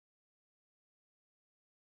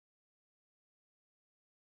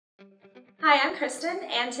Hi, I'm Kristen,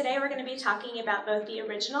 and today we're going to be talking about both the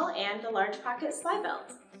original and the Large Pocket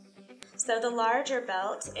SPIbelt. So the larger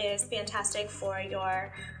belt is fantastic for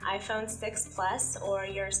your iPhone 6 Plus or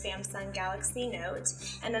your Samsung Galaxy Note,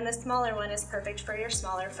 and then the smaller one is perfect for your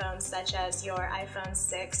smaller phones such as your iPhone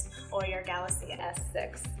 6 or your Galaxy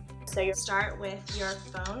S6. So you start with your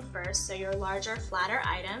phone first, so your larger, flatter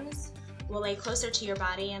items will lay closer to your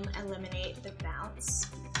body and eliminate the bounce.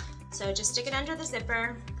 So just stick it under the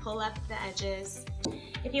zipper, pull up the edges.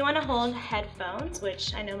 If you want to hold headphones,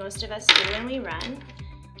 which I know most of us do when we run,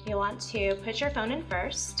 you'll want to put your phone in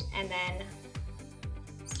first and then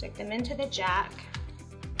stick them into the jack,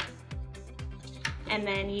 and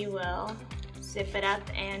then you will zip it up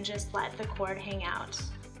and just let the cord hang out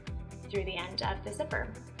through the end of the zipper.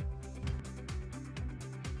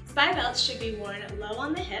 SPIbelts should be worn low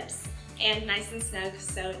on the hips and nice and snug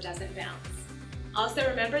so it doesn't bounce. Also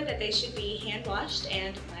remember that they should be hand washed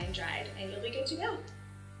and line dried, and you'll be good to go.